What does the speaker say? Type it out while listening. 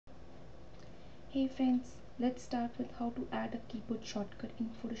Hey friends, let's start with how to add a keyboard shortcut in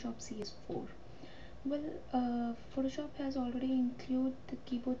Photoshop CS4. Well, Photoshop has already included the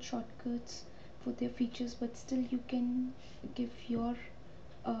keyboard shortcuts for their features, but still you can give your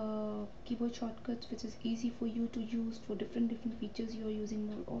keyboard shortcuts which is easy for you to use for different features you are using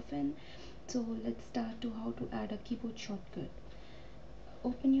more often. So let's start to how to add a keyboard shortcut.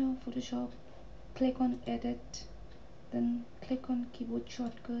 Open your Photoshop, click on edit, then click on keyboard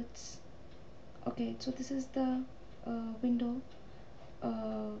shortcuts. Okay, so this is the window.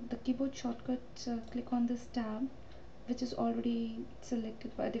 The keyboard shortcuts, click on this tab which is already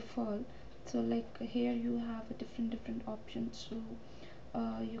selected by default. So like here you have a different options, so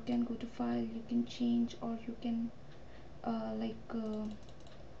you can go to file, you can change, or you can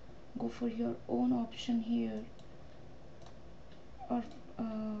go for your own option here, or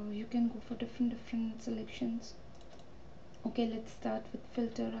you can go for different selections. Okay, let's start with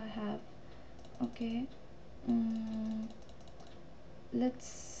filter. I have, okay, um,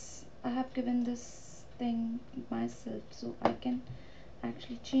 I have given this thing myself, so I can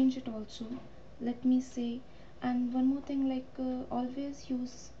actually change it also. Let me say, and one more thing, like always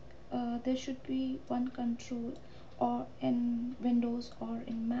use, there should be one control, or in Windows or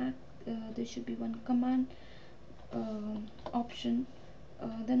in Mac there should be one command option.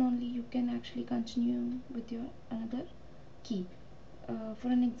 Then only you can actually continue with your another key. For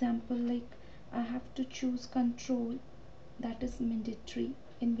an example, like I have to choose control, that is mandatory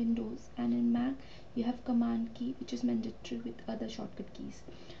in Windows, and in Mac you have command key which is mandatory with other shortcut keys.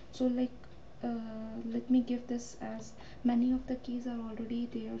 So like let me give this, as many of the keys are already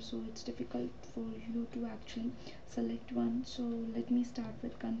there, so it's difficult for you to actually select one. So let me start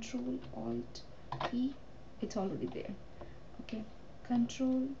with control alt E, it's already there. Okay,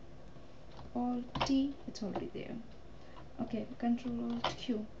 control alt T, it's already there. Okay, control alt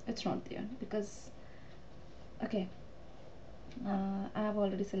Q, it's not there because, okay, I have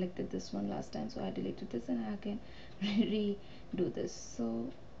already selected this one last time, so I deleted this and I can redo this.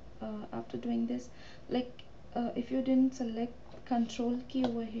 So after doing this, like if you didn't select control key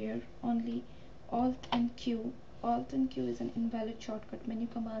over here, only alt and Q. Alt and Q is an invalid shortcut. Menu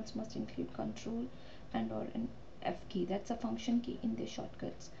commands must include control and or an F key. That's a function key in the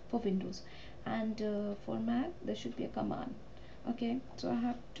shortcuts for Windows, and for Mac there should be a command. Okay, so I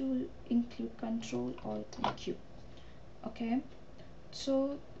have to include control alt and Q. Okay,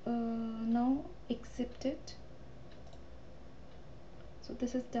 so now accept it. So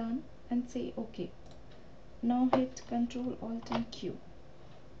this is done, and say okay. Now hit control alt and Q.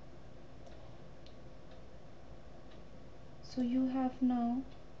 So you have now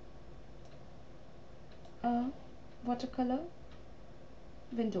a watercolor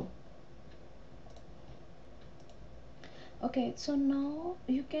window. Okay, so now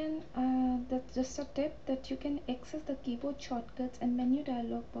you can, that's just a tip, that you can access the keyboard shortcuts and menu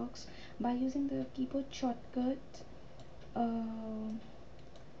dialog box by using the keyboard shortcut. uh,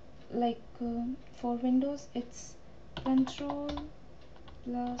 for Windows it's control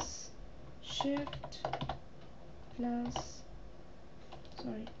plus shift plus,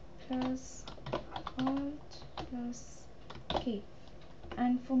 sorry, plus alt plus K,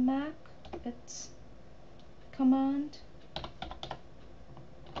 and for Mac it's command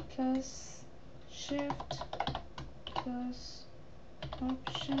plus shift plus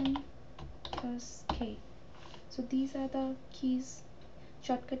option plus K. So these are the keys,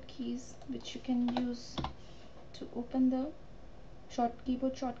 shortcut keys, which you can use to open the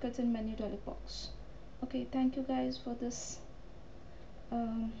keyboard shortcuts in menu dialog box. Okay, thank you guys for this.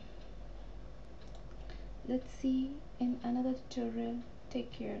 um, let's see in another tutorial.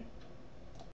 Take care.